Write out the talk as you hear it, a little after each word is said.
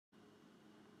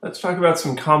Let's talk about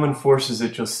some common forces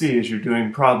that you'll see as you're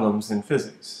doing problems in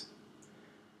physics.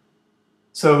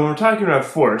 So when we're talking about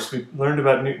force, we learned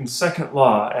about Newton's second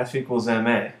law, F equals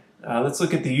ma. Let's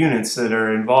look at the units that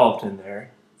are involved in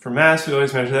there. For mass, we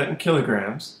always measure that in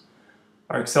kilograms.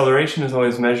 Our acceleration is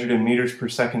always measured in meters per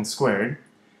second squared.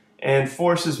 And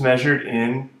force is measured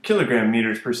in kilogram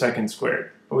meters per second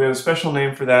squared. But we have a special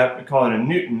name for that. We call it a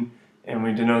Newton, and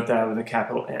we denote that with a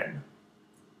capital N.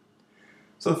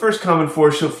 So the first common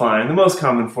force you'll find, the most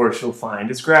common force you'll find,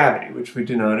 is gravity, which we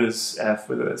denote as F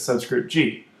with a subscript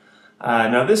G.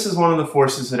 Now this is one of the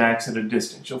forces that acts at a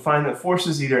distance. You'll find that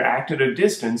forces either act at a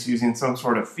distance using some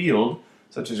sort of field,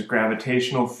 such as a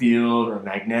gravitational field, or a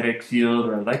magnetic field,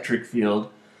 or electric field,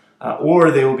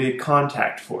 or they will be a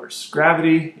contact force.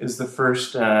 Gravity is the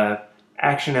first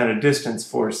action at a distance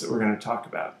force that we're going to talk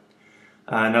about.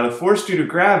 Now the force due to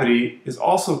gravity is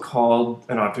also called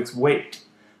an object's weight.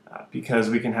 Because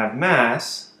we can have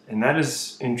mass, and that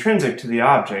is intrinsic to the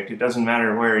object. It doesn't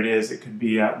matter where it is. It could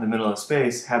be out in the middle of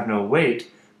space, have no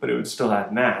weight, but it would still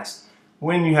have mass.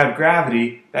 When you have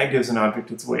gravity, that gives an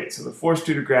object its weight. So the force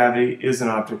due to gravity is an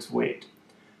object's weight.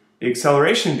 The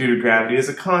acceleration due to gravity is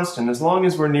a constant as long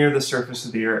as we're near the surface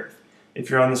of the Earth. If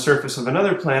you're on the surface of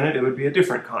another planet, it would be a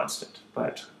different constant.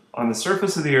 But on the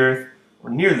surface of the Earth, or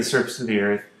near the surface of the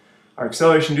Earth, our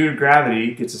acceleration due to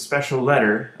gravity gets a special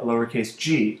letter, a lowercase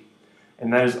g,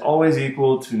 and that is always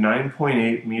equal to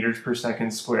 9.8 meters per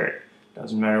second squared.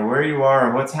 Doesn't matter where you are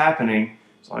or what's happening,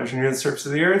 as long as you're near the surface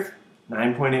of the Earth,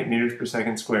 9.8 meters per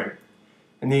second squared.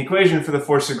 And the equation for the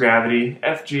force of gravity,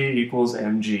 Fg equals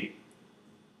mg.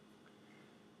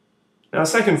 Now a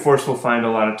second force we'll find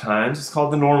a lot of times is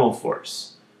called the normal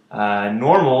force.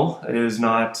 Normal is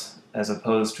not as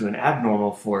opposed to an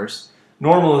abnormal force.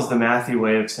 Normal is the mathy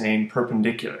way of saying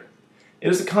perpendicular. It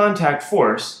is a contact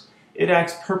force. It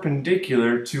acts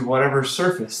perpendicular to whatever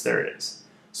surface there is.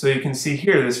 So you can see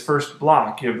here this first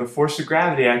block. You have the force of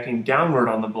gravity acting downward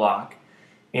on the block,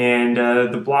 and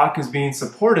the block is being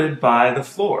supported by the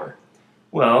floor.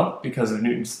 Well, because of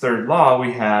Newton's third law,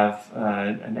 we have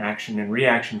an action and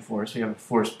reaction force. We have a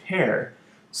force pair.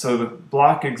 So the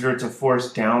block exerts a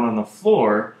force down on the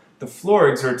floor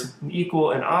exerts an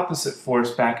equal and opposite force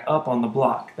back up on the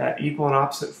block. That equal and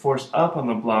opposite force up on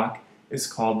the block is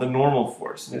called the normal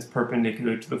force, and it's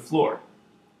perpendicular to the floor.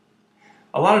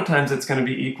 A lot of times it's going to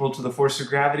be equal to the force of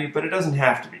gravity, but it doesn't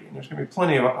have to be. And there's going to be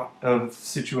plenty of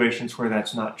situations where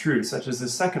that's not true, such as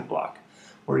this second block,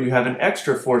 where you have an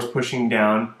extra force pushing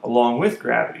down along with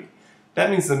gravity. That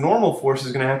means the normal force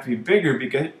is going to have to be bigger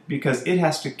because it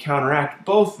has to counteract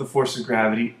both the force of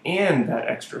gravity and that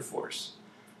extra force.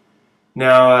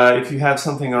 Now, if you have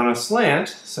something on a slant,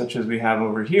 such as we have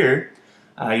over here,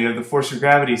 you have the force of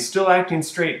gravity still acting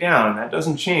straight down. That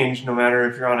doesn't change no matter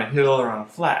if you're on a hill or on a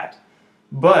flat.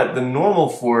 But the normal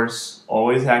force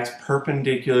always acts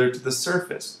perpendicular to the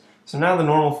surface. So now the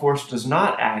normal force does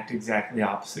not act exactly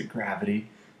opposite gravity.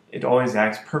 It always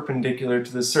acts perpendicular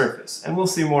to the surface. And we'll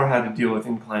see more how to deal with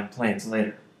inclined planes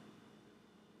later.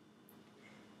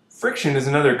 Friction is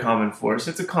another common force.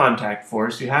 It's a contact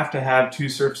force. You have to have two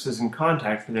surfaces in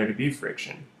contact for there to be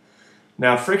friction.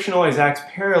 Now, friction always acts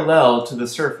parallel to the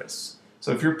surface.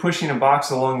 So if you're pushing a box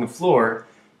along the floor,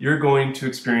 you're going to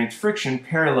experience friction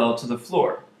parallel to the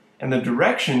floor. And the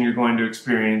direction you're going to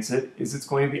experience it is it's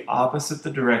going to be opposite the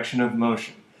direction of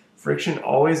motion. Friction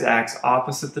always acts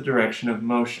opposite the direction of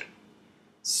motion.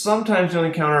 Sometimes you'll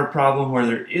encounter a problem where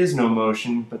there is no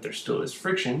motion, but there still is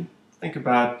friction. Think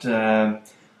about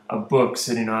a book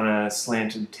sitting on a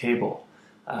slanted table.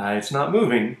 It's not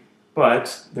moving,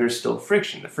 but there's still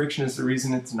friction. The friction is the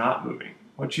reason it's not moving.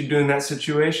 What you do in that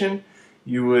situation,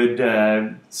 you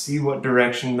would see what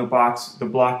direction the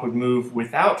block would move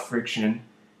without friction,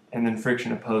 and then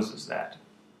friction opposes that.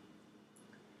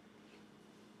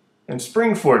 And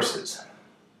spring forces.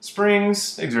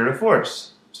 Springs exert a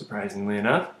force, surprisingly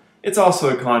enough. It's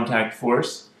also a contact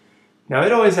force. Now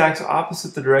it always acts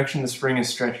opposite the direction the spring is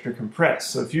stretched or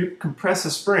compressed. So if you compress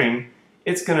a spring,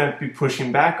 it's going to be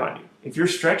pushing back on you. If you're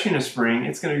stretching a spring,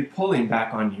 it's going to be pulling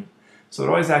back on you. So it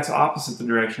always acts opposite the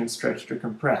direction it's stretched or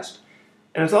compressed.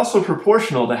 And it's also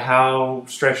proportional to how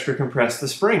stretched or compressed the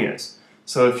spring is.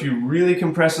 So if you really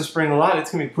compress the spring a lot,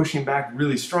 it's going to be pushing back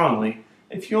really strongly.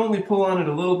 If you only pull on it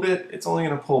a little bit, it's only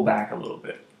going to pull back a little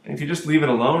bit. And if you just leave it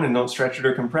alone and don't stretch it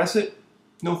or compress it,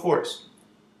 no force.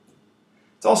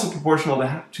 It's also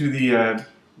proportional to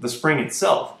the spring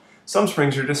itself. Some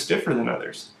springs are just stiffer than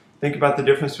others. Think about the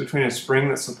difference between a spring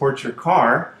that supports your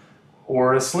car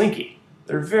or a slinky.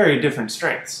 They're very different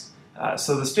strengths.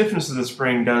 So the stiffness of the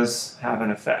spring does have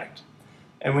an effect.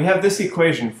 And we have this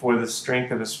equation for the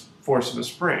strength of a force of a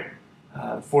spring.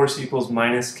 Force equals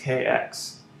minus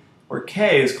kx, where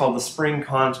k is called the spring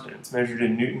constant. It's measured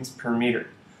in newtons per meter.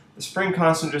 The spring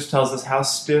constant just tells us how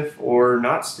stiff or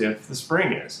not stiff the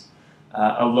spring is.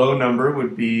 A low number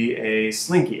would be a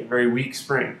slinky, a very weak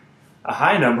spring. A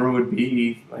high number would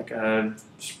be like a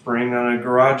spring on a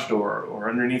garage door or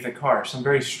underneath a car, some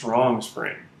very strong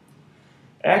spring.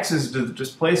 X is the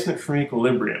displacement from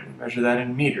equilibrium. We measure that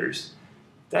in meters.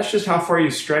 That's just how far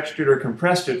you stretched it or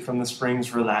compressed it from the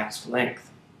spring's relaxed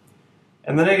length.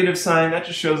 And the negative sign, that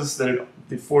just shows us that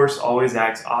the force always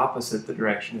acts opposite the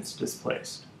direction it's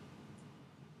displaced.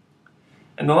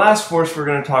 And the last force we're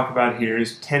going to talk about here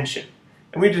is tension.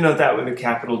 And we denote that with a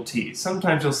capital T.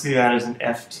 Sometimes you'll see that as an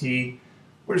FT.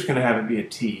 We're just going to have it be a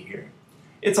T here.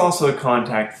 It's also a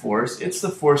contact force. It's the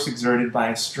force exerted by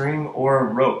a string or a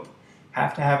rope.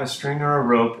 Have to have a string or a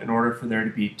rope in order for there to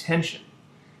be tension.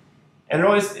 And it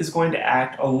always is going to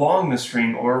act along the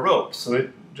string or a rope. So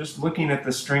just looking at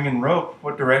the string and rope,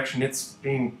 what direction it's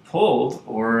being pulled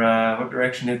or what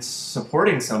direction it's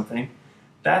supporting something,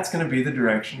 that's going to be the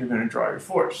direction you're going to draw your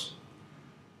force.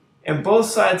 And both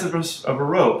sides of a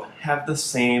rope have the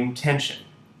same tension.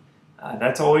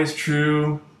 That's always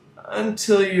true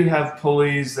until you have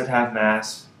pulleys that have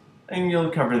mass, and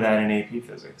you'll cover that in AP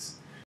Physics.